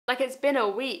Like, it's been a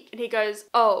week. And he goes,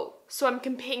 oh, so I'm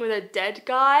competing with a dead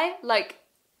guy? Like,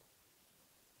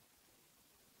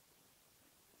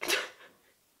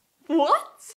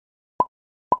 what?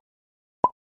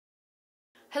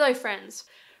 Hello, friends.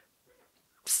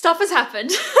 Stuff has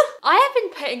happened. I have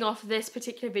been putting off this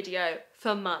particular video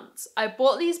for months. I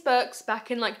bought these books back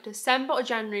in like December or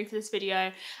January for this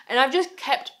video, and I've just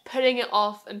kept putting it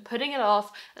off and putting it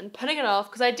off and putting it off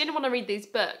because I didn't want to read these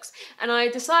books. And I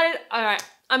decided, all right,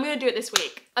 I'm gonna do it this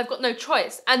week. I've got no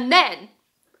choice. And then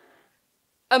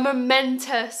a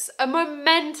momentous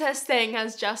thing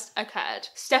has just occurred.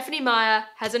 Stephenie Meyer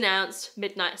has announced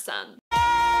Midnight Sun.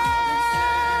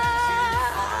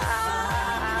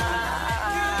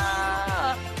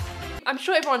 I'm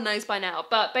sure everyone knows by now,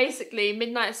 but basically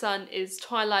Midnight Sun is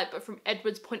Twilight but from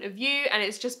Edward's point of view, and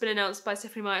it's just been announced by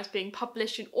Stephenie Meyer as being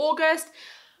published in August.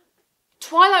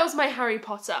 Twilight was my Harry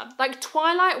Potter. Like,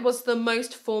 Twilight was the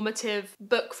most formative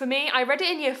book for me. I read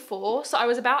it in year 4, so I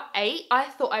was about 8. I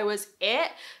thought I was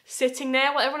it, sitting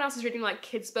there while everyone else was reading like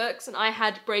kids books, and I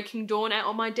had Breaking Dawn out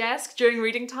on my desk during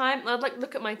reading time, and I'd like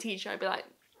look at my teacher, I'd be like,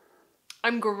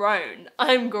 I'm grown.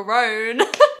 I'm grown.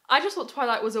 I just thought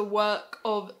Twilight was a work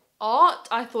of art.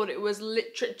 I thought it was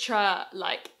literature,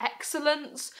 like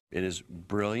excellence. It is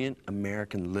brilliant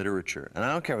American literature, and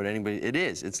I don't care what anybody,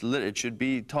 it should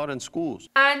be taught in schools.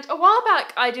 And a while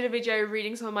back I did a video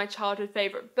reading some of my childhood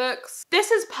favourite books.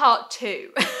 This is part 2.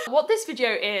 What this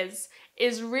video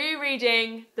is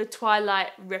rereading the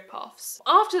Twilight ripoffs.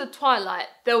 After the Twilight,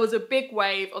 there was a big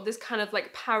wave of this kind of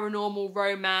like paranormal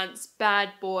romance, bad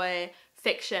boy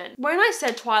fiction. When I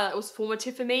said Twilight was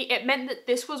formative for me, it meant that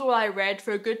this was all I read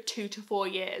for a good 2 to 4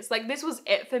 years. Like, this was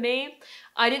it for me.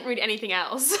 I didn't read anything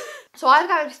else. So I've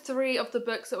got 3 of the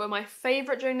books that were my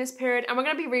favourite during this period, and we're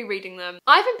going to be rereading them.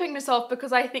 I've been putting this off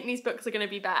because I think these books are going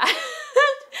to be bad.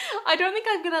 I don't think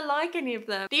I'm gonna like any of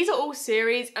them. These are all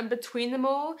series, and between them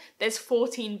all, there's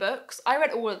 14 books. I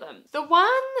read all of them. The one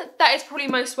that is probably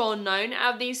most well known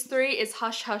out of these 3 is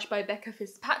Hush Hush by Becca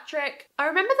Fitzpatrick. I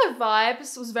remember the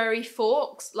vibes was very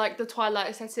Forks, like the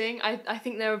Twilight setting. I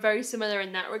think they were very similar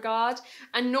in that regard.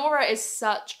 And Nora is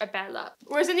such a Bella.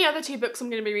 Whereas in the other 2 books I'm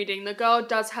gonna be reading, the girl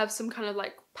does have some kind of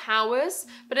like powers,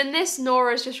 but in this,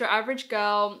 Nora is just your average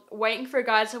girl waiting for a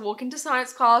guy to walk into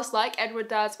science class like Edward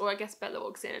does, or I guess Bella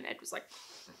walks in and Edward's like...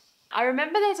 I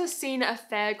remember there's a scene at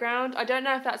a fairground, I don't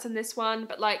know if that's in this one,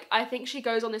 but like I think she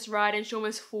goes on this ride and she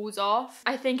almost falls off.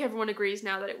 I think everyone agrees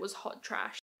now that it was hot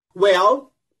trash.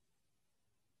 Well,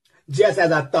 just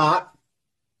as I thought,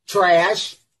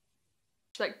 trash.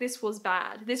 Like, this was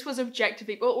bad. This was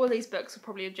objectively, well, all these books are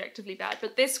probably objectively bad,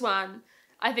 but this one,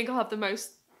 I think I'll have the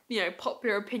most, you know,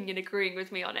 popular opinion agreeing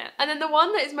with me on it. And then the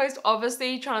one that is most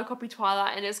obviously trying to copy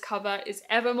Twilight in its cover is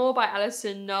Evermore by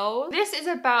Alison Noel. This is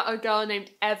about a girl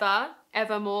named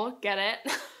Evermore, get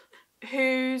it?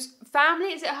 Whose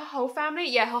family, is it her whole family?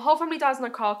 Yeah, her whole family dies in a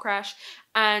car crash,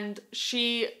 and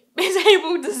she is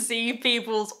able to see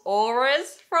people's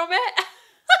auras from it.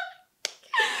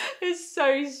 It's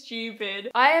so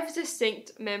stupid. I have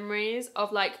distinct memories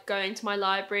of like going to my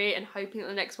library and hoping that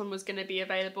the next one was going to be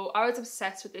available. I was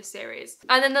obsessed with this series.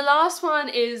 And then the last one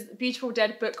is Beautiful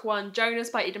Dead Book 1,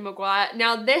 Jonas by Eden McGuire.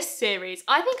 Now this series,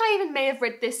 I think I even may have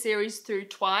read this series through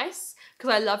twice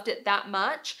because I loved it that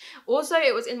much. Also,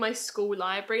 it was in my school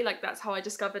library, like that's how I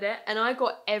discovered it, and I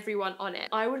got everyone on it.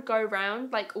 I would go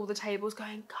around like all the tables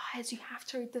going, guys, you have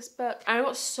to read this book. And I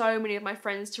got so many of my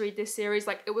friends to read this series.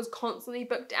 Like, it was constantly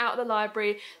booked out of the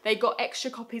library. They got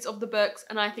extra copies of the books,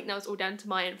 and I think that was all down to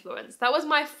my influence. That was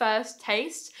my first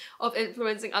taste of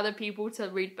influencing other people to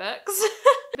read books.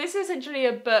 This is essentially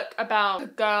a book about a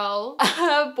girl.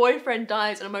 Her boyfriend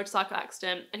dies in a motorcycle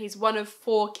accident, and he's one of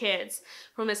 4 kids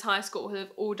from this high school who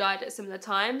have all died at similar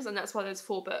times, and that's why there's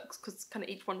 4 books, because kind of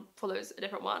each one follows a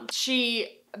different one.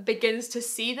 She begins to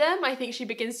see them. I think she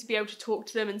begins to be able to talk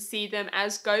to them and see them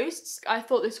as ghosts. I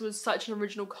thought this was such an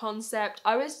original concept.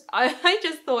 I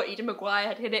just thought Eden McGuire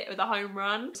had hit it with a home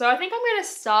run. So I think I'm gonna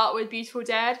start with Beautiful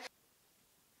Dead.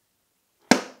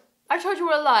 I told you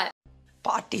all a lie.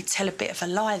 But I did tell a bit of a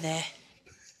lie there.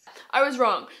 I was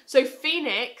wrong. So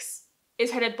Phoenix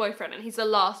is her dead boyfriend, and he's the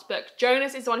last book.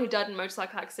 Jonas is the one who died in a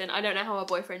motorcycle accident. I don't know how her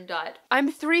boyfriend died.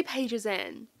 I'm 3 pages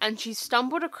in, and she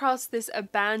stumbled across this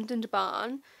abandoned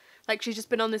barn. Like, she's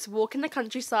just been on this walk in the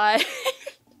countryside.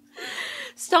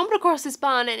 Stumbled across this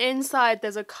barn, and inside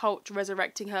there's a cult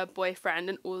resurrecting her boyfriend,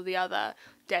 and all the other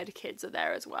dead kids are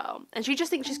there as well. And she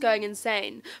just thinks she's going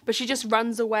insane, but she just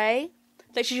runs away.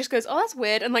 Like, she just goes, oh, that's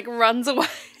weird, and like runs away.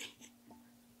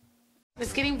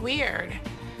 It's getting weird.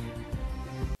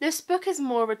 This book is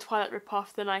more of a Twilight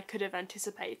ripoff than I could have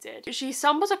anticipated. She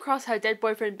stumbles across her dead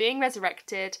boyfriend being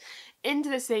resurrected into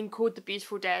this thing called the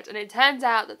Beautiful Dead, and it turns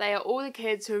out that they are all the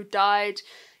kids who have died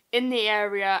in the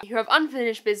area who have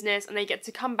unfinished business, and they get to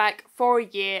come back for a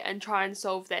year and try and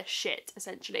solve their shit,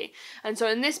 essentially. And so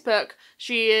in this book,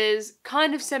 she is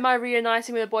kind of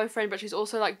semi-reuniting with her boyfriend, but she's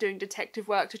also like doing detective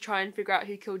work to try and figure out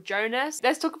who killed Jonas.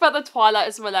 Let's talk about the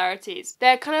Twilight similarities.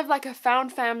 They're kind of like a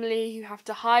found family who have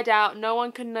to hide out. No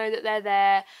one can know that they're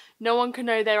there. No one can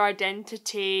know their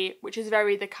identity, which is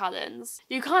very the Cullens.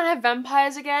 You can't have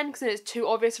vampires again because then it's too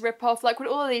obvious a rip-off. Like with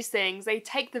all of these things, they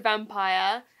take the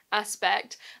vampire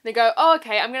aspect and they go, oh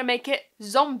okay, I'm gonna make it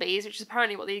zombies, which is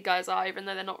apparently what these guys are, even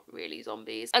though they're not really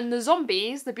zombies. And the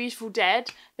zombies, the Beautiful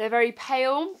Dead, they're very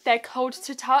pale, they're cold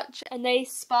to touch, and they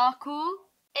sparkle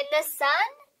in the sun?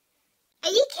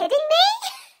 Are you kidding me?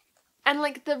 And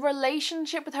like the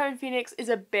relationship with her and Phoenix is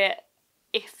a bit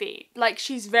iffy. Like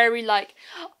she's very like,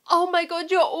 oh my god,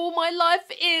 you're all my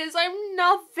life is. I'm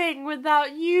nothing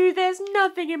without you. There's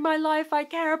nothing in my life I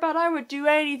care about. I would do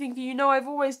anything for you. You know, I've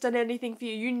always done anything for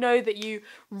you. You know that you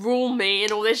rule me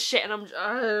and all this shit, and I'm just,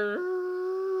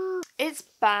 it's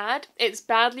bad. It's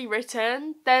badly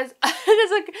written. There's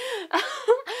like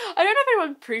I don't know if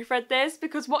anyone proofread this,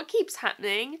 because what keeps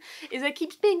happening is there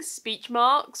keeps being speech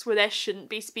marks where there shouldn't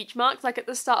be speech marks, like at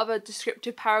the start of a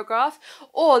descriptive paragraph,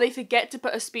 or they forget to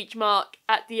put a speech mark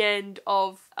at the end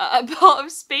of a part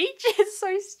of speech. It's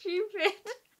so stupid.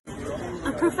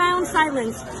 A profound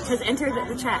silence has entered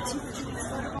the chat.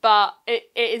 But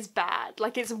it is bad.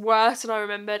 Like, it's worse than I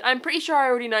remembered. I'm pretty sure I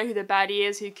already know who the baddie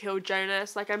is who killed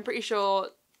Jonas. Like, I'm pretty sure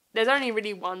there's only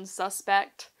really one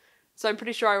suspect. So I'm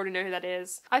pretty sure I already know who that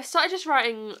is. I've started just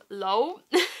writing lol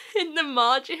in the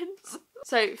margins.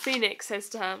 So Phoenix says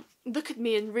to her, look at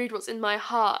me and read what's in my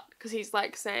heart. Because he's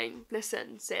like saying,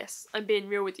 listen, sis, I'm being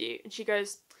real with you. And she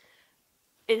goes,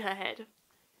 in her head,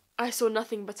 I saw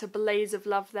nothing but a blaze of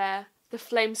love there. The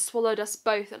flame swallowed us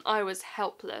both and I was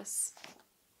helpless.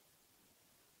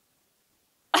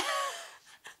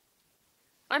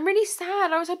 I'm really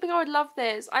sad. I was hoping I would love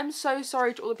this. I'm so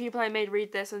sorry to all the people I made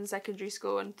read this in secondary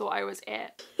school and thought I was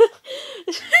it.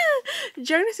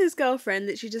 Jonas's girlfriend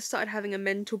that she just started having a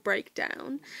mental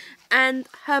breakdown, and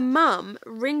her mum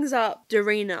rings up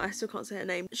Dorina, I still can't say her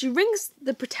name. She rings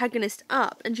the protagonist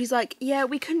up and she's like, yeah,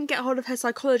 we couldn't get hold of her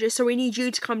psychologist, so we need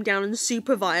you to come down and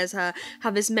supervise her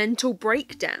have this mental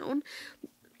breakdown.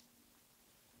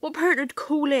 What parent would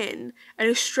call in an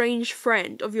estranged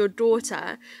friend of your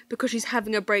daughter because she's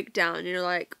having a breakdown and you're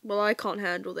like, well, I can't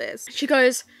handle this? She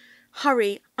goes,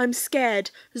 hurry, I'm scared.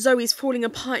 Zoe's falling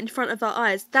apart in front of our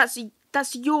eyes. That's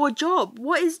your job.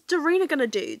 What is Dorina gonna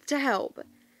do to help?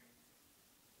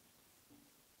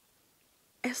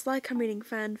 It's like I'm reading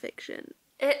fan fiction.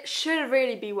 It should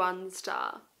really be 1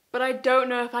 star, but I don't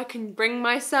know if I can bring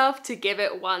myself to give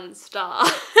it 1 star.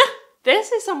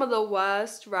 This is some of the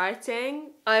worst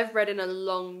writing I've read in a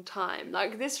long time.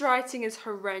 Like, this writing is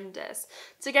horrendous.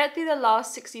 To get through the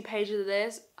last 60 pages of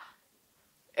this,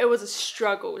 it was a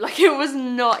struggle. Like, it was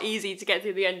not easy to get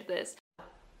through the end of this.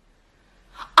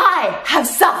 I have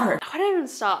suffered. I don't even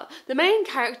start. The main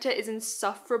character is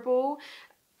insufferable.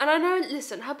 And I know,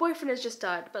 listen, her boyfriend has just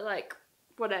died, but like,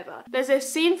 whatever. There's a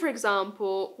scene, for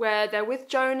example, where they're with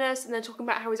Jonas and they're talking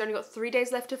about how he's only got 3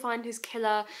 days left to find his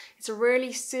killer. It's a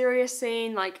really serious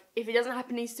scene. Like, if it doesn't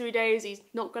happen in these 3 days, he's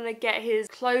not gonna get his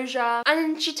closure. And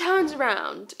then she turns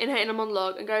around in her inner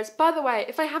monologue and goes, by the way,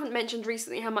 if I haven't mentioned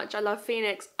recently how much I love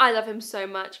Phoenix, I love him so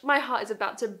much. My heart is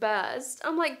about to burst.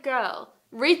 I'm like, girl,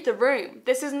 read the room.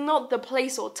 This is not the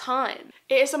place or time.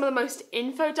 It is some of the most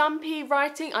info-dumpy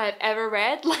writing I have ever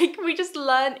read. Like, we just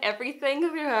learn everything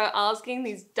through her asking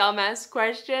these dumbass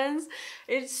questions.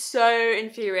 It's so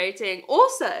infuriating.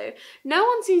 Also, no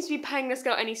one seems to be paying this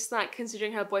girl any slack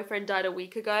considering her boyfriend died a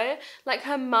week ago. Like,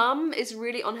 her mum is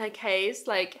really on her case,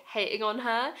 like, hating on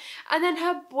her. And then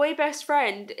her boy best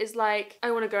friend is like,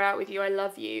 I want to go out with you, I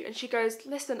love you. And she goes,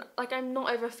 listen, like, I'm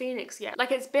not over Phoenix yet.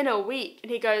 Like, it's been a week.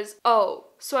 And he goes, oh,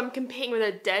 so I'm competing with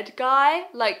a dead guy?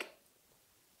 Like,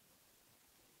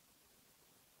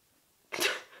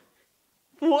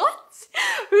 what?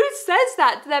 Who says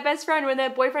that to their best friend when their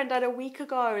boyfriend died a week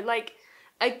ago? Like,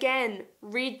 again,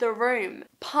 read the room.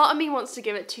 Part of me wants to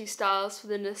give it 2 stars for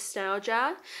the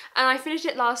nostalgia, and I finished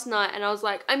it last night and I was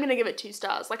like, I'm gonna give it 2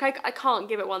 stars. Like, I can't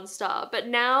give it 1 star, but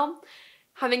now,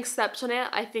 having slept on it,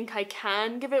 I think I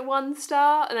can give it 1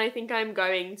 star, and I think I'm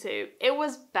going to. It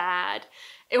was bad.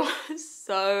 It was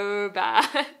so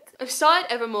bad. I've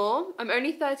started Evermore. I'm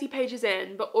only 30 pages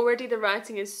in, but already the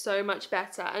writing is so much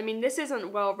better. I mean, this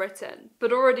isn't well written,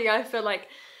 but already I feel like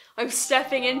I'm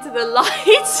stepping into the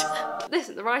light.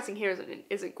 Listen, the writing here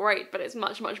isn't great, but it's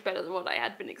much, much better than what I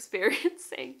had been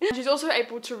experiencing. She's also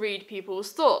able to read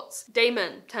people's thoughts.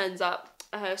 Damon turns up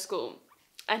at her school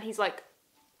and he's like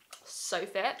so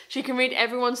fit. She can read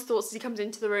everyone's thoughts as he comes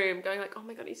into the room, going like, oh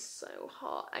my god, he's so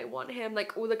hot, I want him,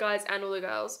 like all the guys and all the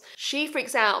girls. She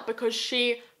freaks out because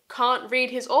she can't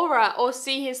read his aura or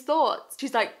see his thoughts.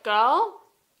 She's like, girl,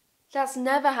 that's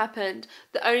never happened.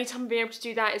 The only time I've been able to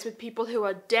do that is with people who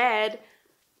are dead.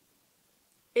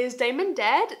 Is Damon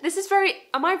dead? This is very,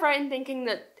 am I right in thinking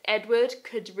that Edward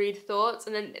could read thoughts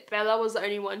and then Bella was the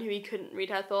only one who he couldn't read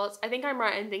her thoughts? I think I'm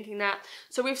right in thinking that.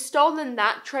 So we've stolen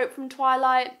that trope from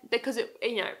Twilight because it,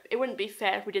 you know, it wouldn't be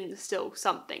fair if we didn't steal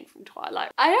something from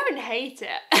Twilight. I don't hate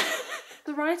it.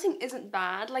 The writing isn't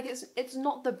bad. Like it's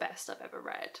not the best I've ever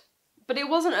read, but it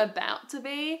wasn't about to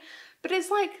be. But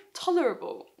it's like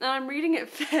tolerable, and I'm reading it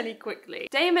fairly quickly.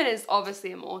 Damon is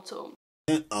obviously immortal.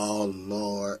 Oh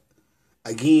Lord.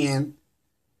 Again.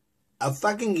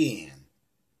 Again.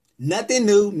 Nothing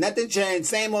new, nothing changed,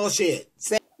 same old shit.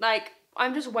 Like,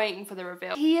 I'm just waiting for the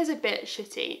reveal. He is a bit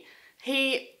shitty.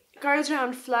 He goes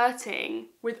around flirting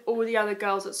with all the other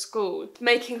girls at school,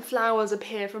 making flowers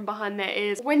appear from behind their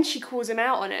ears. When she calls him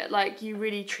out on it, like, you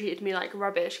really treated me like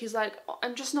rubbish, he's like, oh,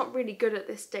 I'm just not really good at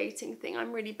this dating thing,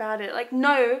 I'm really bad at it. Like,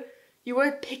 no, you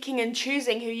were picking and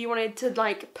choosing who you wanted to,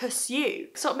 like, pursue.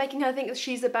 Stop making her think that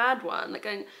she's the bad one. Like,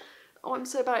 going, oh, I'm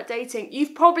so bad at dating.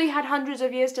 You've probably had hundreds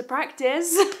of years to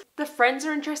practice. The friends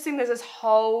are interesting. There's this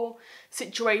whole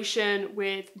situation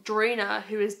with Drina,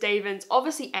 who is Damon's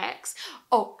obviously ex.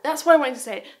 Oh, that's what I wanted to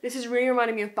say. This is really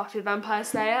reminding me of Buffy the Vampire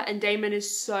Slayer, and Damon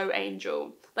is so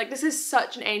Angel. Like, this is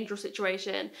such an Angel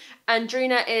situation. And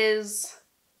Drina is...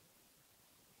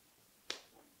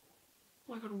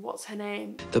 oh my god, what's her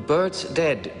name? The bird's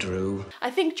dead, Drew.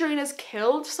 I think Drina's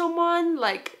killed someone,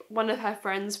 like one of her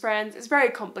friends' friends. It's very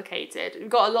complicated. We've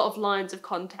got a lot of lines of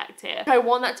contact here. I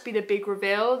want that to be the big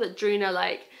reveal, that Drina,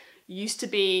 like, used to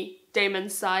be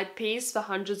Damon's side piece for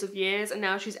hundreds of years, and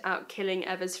now she's out killing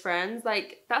Eva's friends.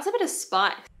 Like, that's a bit of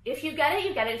spice. If you get it,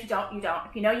 you get it. If you don't, you don't.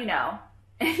 If you know, you know.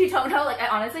 And if you don't know, like, I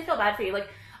honestly feel bad for you. Like,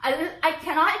 I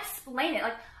cannot explain it.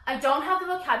 Like, I don't have the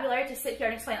vocabulary to sit here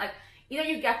and explain, like, either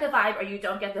you get the vibe or you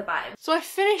don't get the vibe. So I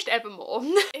finished Evermore.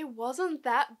 It wasn't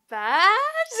that bad.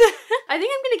 I think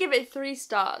I'm gonna give it 3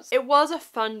 stars. It was a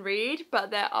fun read,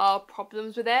 but there are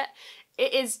problems with it.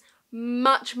 It is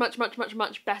much, much, much, much,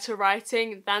 much better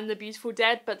writing than The Beautiful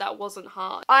Dead, but that wasn't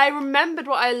hard. I remembered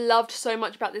what I loved so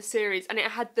much about this series, and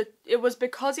it was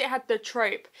because it had the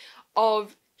trope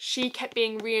of she kept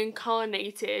being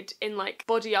reincarnated in, like,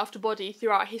 body after body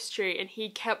throughout history, and he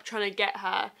kept trying to get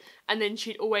her, and then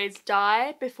she'd always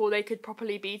die before they could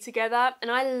properly be together, and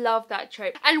I love that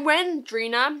trope. And when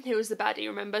Drina, who was the baddie,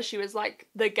 remember, she was like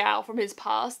the gal from his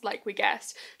past, like we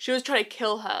guessed, she was trying to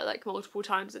kill her like multiple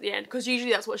times at the end, because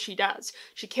usually that's what she does.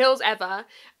 She kills Eva,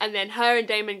 and then her and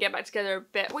Damon get back together a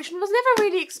bit, which was never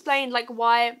really explained, like,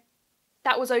 why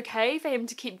that was okay for him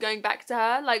to keep going back to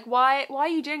her. Like, why are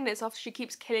you doing this after she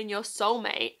keeps killing your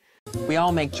soulmate? We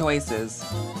all make choices,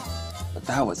 but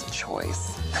that was a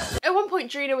choice. At one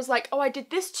point, Drina was like, oh, I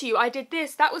did this to you, I did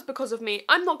this, that was because of me.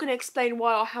 I'm not going to explain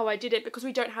why or how I did it because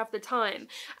we don't have the time.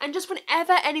 And just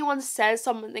whenever anyone says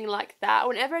something like that,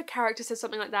 whenever a character says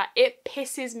something like that, it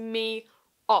pisses me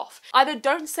off. Either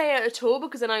don't say it at all,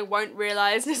 because then I won't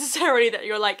realise necessarily that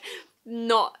you're, like,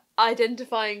 not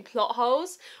identifying plot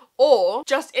holes, or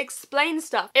just explain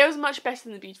stuff. It was much better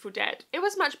than The Beautiful Dead. It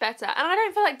was much better, and I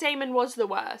don't feel like Damon was the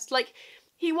worst. Like,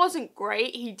 he wasn't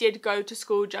great, he did go to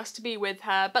school just to be with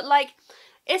her, but, like,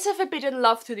 it's a forbidden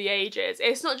love through the ages.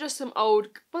 It's not just some old,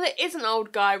 well, it is an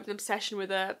old guy with an obsession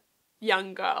with a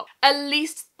young girl. At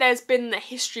least there's been the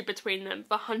history between them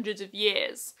for hundreds of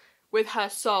years with her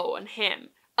soul and him.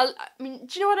 I mean,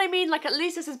 do you know what I mean? Like, at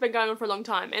least this has been going on for a long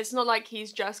time. It's not like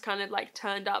he's just kind of, like,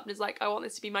 turned up and is like, I want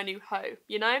this to be my new hoe,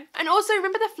 you know? And also,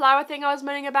 remember the flower thing I was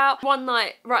moaning about? One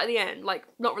night, right at the end, like,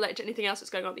 not related to anything else that's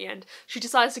going on at the end, she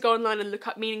decides to go online and look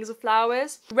up meanings of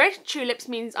flowers. Red tulips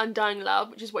means undying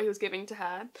love, which is what he was giving to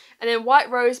her. And then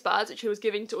white rosebuds, which he was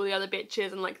giving to all the other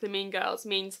bitches and, like, the mean girls,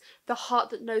 means the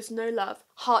heart that knows no love,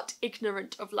 heart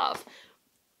ignorant of love.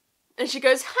 And she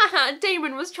goes, haha,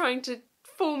 Damon was trying to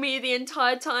fool me the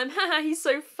entire time. Haha, he's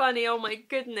so funny, oh my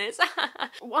goodness.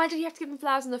 Why did he have to give him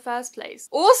flowers in the first place?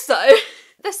 Also,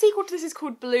 the sequel to this is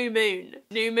called Blue Moon.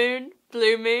 New Moon?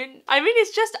 Blue Moon? I mean,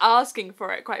 it's just asking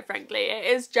for it, quite frankly. It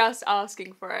is just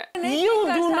asking for it. You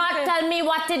do not tell me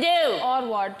what to do. Or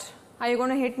what? Are you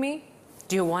gonna hit me?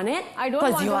 Do you want it? I don't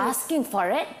want it. Because you're asking for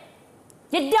it.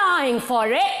 You're dying for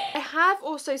it. I have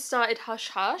also started Hush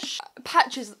Hush.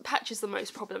 Patch is the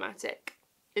most problematic.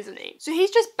 isn't he? So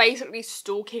he's just basically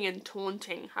stalking and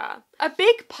taunting her. A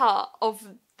big part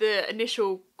of the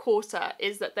initial quarter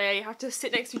is that they have to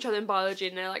sit next to each other in biology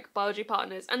and they're like biology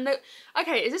partners. And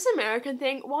okay, is this an American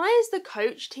thing? Why is the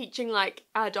coach teaching like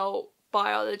adult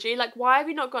biology? Like, why have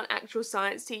you not got an actual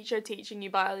science teacher teaching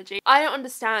you biology? I don't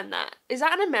understand that. Is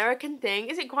that an American thing?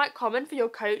 Is it quite common for your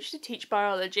coach to teach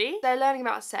biology? They're learning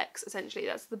about sex, essentially.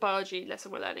 That's the biology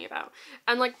lesson we're learning about.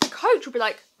 And like the coach will be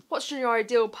like, what's your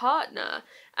ideal partner?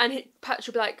 And Patch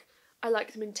will be like, I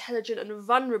like them intelligent and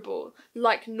vulnerable,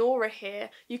 like Nora here.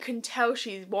 You can tell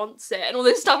she wants it and all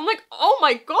this stuff. I'm like, oh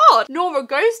my god. Nora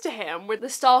goes to him with the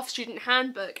staff student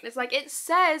handbook and it's like, it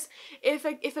says if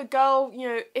a girl, you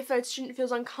know, if a student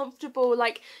feels uncomfortable,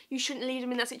 like you shouldn't leave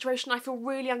him in that situation. I feel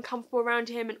really uncomfortable around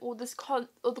him and all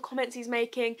the comments he's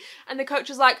making. And the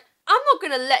coach is like, I'm not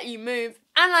gonna let you move,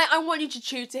 and I want you to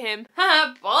chew to him.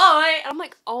 Bye. I'm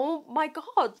like, oh my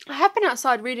god. I have been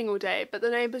outside reading all day, but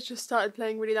the neighbours just started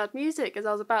playing really loud music as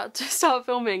I was about to start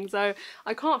filming, so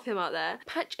I can't film out there.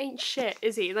 Patch ain't shit,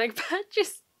 is he? Like, Patch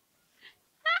is...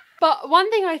 But one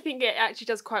thing I think it actually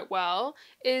does quite well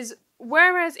is,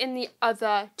 whereas in the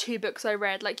other 2 books I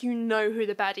read, like, you know who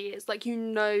the baddie is, like, you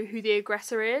know who the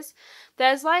aggressor is,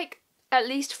 there's like at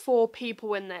least 4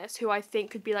 people in this who I think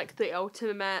could be like the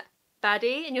ultimate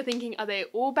baddie, and you're thinking, are they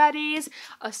all baddies?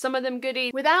 Are some of them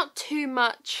goodies? Without too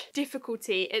much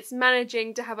difficulty, it's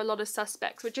managing to have a lot of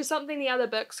suspects, which is something the other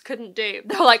books couldn't do.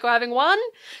 They were like, we're having one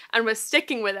and we're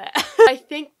sticking with it. I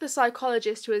think the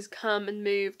psychologist who has come and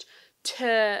moved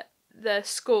to the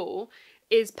school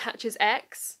is Patch's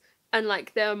ex, and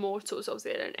like they're mortals,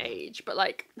 obviously they don't age, but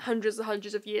like hundreds and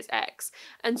hundreds of years ex.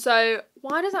 And so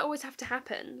why does that always have to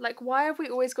happen? Like, why have we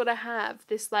always got to have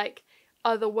this like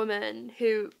other woman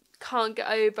who can't get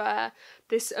over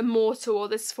this immortal or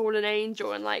this fallen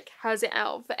angel and like has it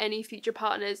out for any future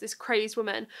partners, this crazed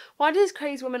woman? Why does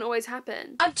crazed woman always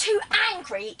happen? I'm too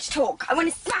angry to talk. I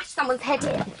want to smash someone's head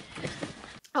in.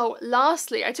 Oh,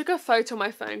 lastly, I took a photo on my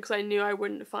phone because I knew I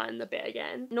wouldn't find the bit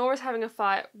again. Nora's having a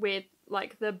fight with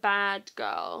like the bad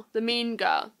girl, the mean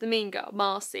girl,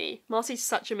 Marcy. Marcy's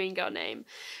such a mean girl name.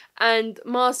 And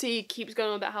Marcy keeps going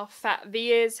on about how fat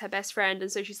V is, her best friend,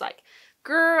 and so she's like,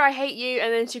 grr, I hate you,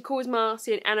 and then she calls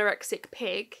Marcy an anorexic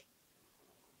pig,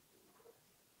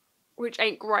 which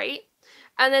ain't great.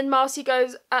 And then Marcy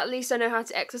goes, at least I know how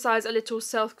to exercise a little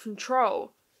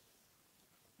self-control.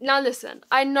 Now listen,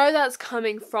 I know that's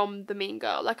coming from the mean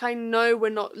girl. Like, I know we're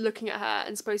not looking at her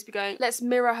and supposed to be going, let's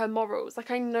mirror her morals.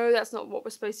 Like, I know that's not what we're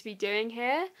supposed to be doing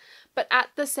here. But at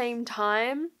the same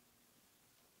time,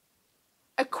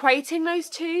 equating those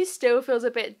two still feels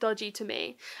a bit dodgy to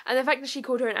me. And the fact that she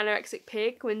called her an anorexic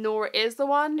pig when Nora is the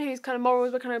one whose kind of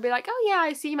morals were kind of be like, oh yeah,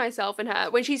 I see myself in her,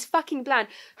 when she's fucking bland.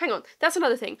 Hang on, that's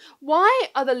another thing. Why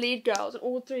are the lead girls in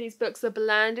all 3 of these books the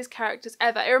blandest characters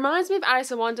ever? It reminds me of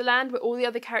Alice in Wonderland, where all the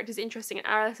other characters are interesting and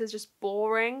Alice is just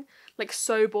boring. Like,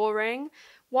 so boring.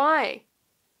 Why?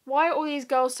 Why are all these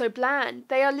girls so bland?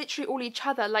 They are literally all each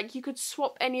other. Like, you could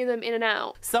swap any of them in and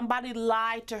out. Somebody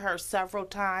lied to her several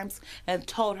times and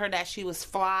told her that she was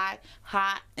fly,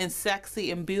 hot, and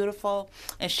sexy and beautiful,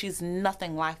 and she's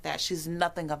nothing like that. She's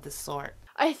nothing of the sort.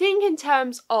 I think in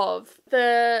terms of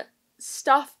the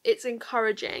stuff it's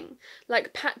encouraging,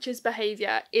 like Patch's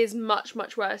behaviour is much,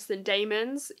 much worse than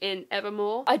Damon's in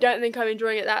Evermore. I don't think I'm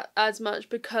enjoying it that as much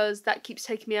because that keeps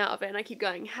taking me out of it and I keep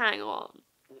going, hang on.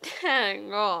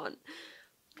 Hang on,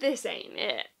 this ain't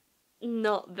it.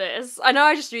 Not this. I know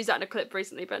I just used that in a clip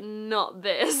recently, but not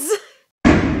this.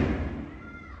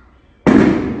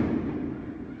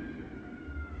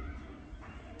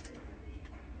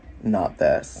 Not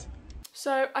this.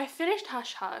 So I finished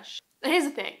Hush Hush. Here's the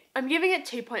thing, I'm giving it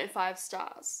 2.5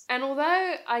 stars. And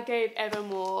although I gave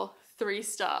Evermore 3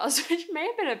 stars, which may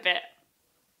have been a bit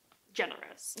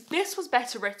generous, this was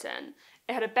better written.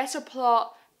 It had a better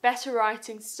plot, better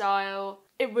writing style.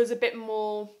 It was a bit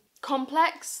more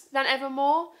complex than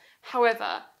Evermore.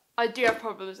 However, I do have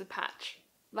problems with Patch.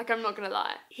 Like, I'm not gonna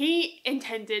lie. He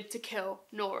intended to kill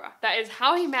Nora. That is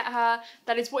how he met her.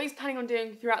 That is what he's planning on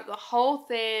doing throughout the whole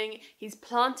thing. He's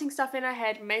planting stuff in her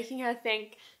head, making her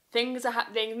think things are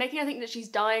happening, making her think that she's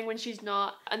dying when she's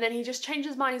not. And then he just changed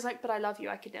his mind. He's like, but I love you.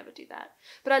 I could never do that.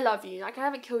 But I love you. Like, I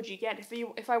haven't killed you yet.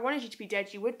 If I wanted you to be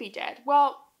dead, you would be dead.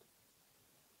 Well,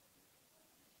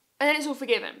 and then it's all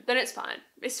forgiven. Then it's fine.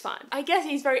 It's fine. I guess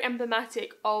he's very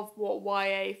emblematic of what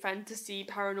YA fantasy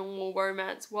paranormal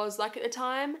romance was like at the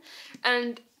time.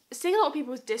 And seeing a lot of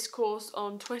people's discourse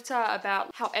on Twitter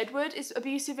about how Edward is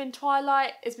abusive in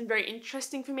Twilight has been very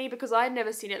interesting for me because I'd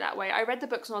never seen it that way. I read the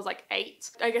books when I was like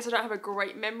 8. I guess I don't have a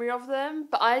great memory of them,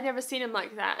 but I had never seen him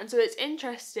like that. And so it's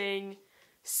interesting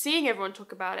seeing everyone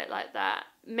talk about it like that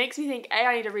makes me think, A,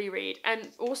 I need to reread, and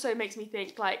also makes me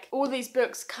think like all these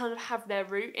books kind of have their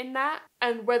root in that,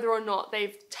 and whether or not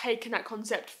they've taken that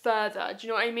concept further, do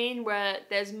you know what I mean? Where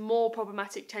there's more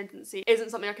problematic tendency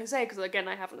isn't something I can say because again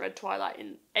I haven't read Twilight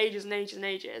in ages and ages and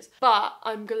ages, but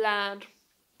I'm glad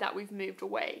that we've moved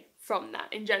away from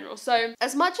that in general. So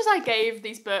as much as I gave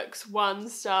these books 1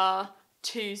 star,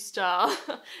 2 star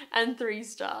and 3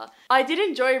 star, I did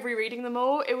enjoy rereading them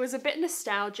all. It was a bit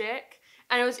nostalgic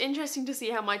and it was interesting to see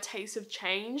how my tastes have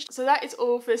changed. So that is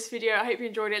all for this video. I hope you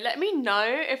enjoyed it. Let me know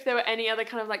if there were any other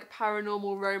kind of like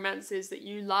paranormal romances that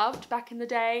you loved back in the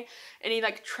day, any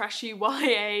like trashy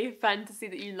YA fantasy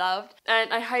that you loved,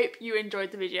 and I hope you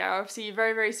enjoyed the video. I'll see you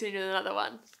very, very soon in another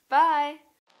one. Bye!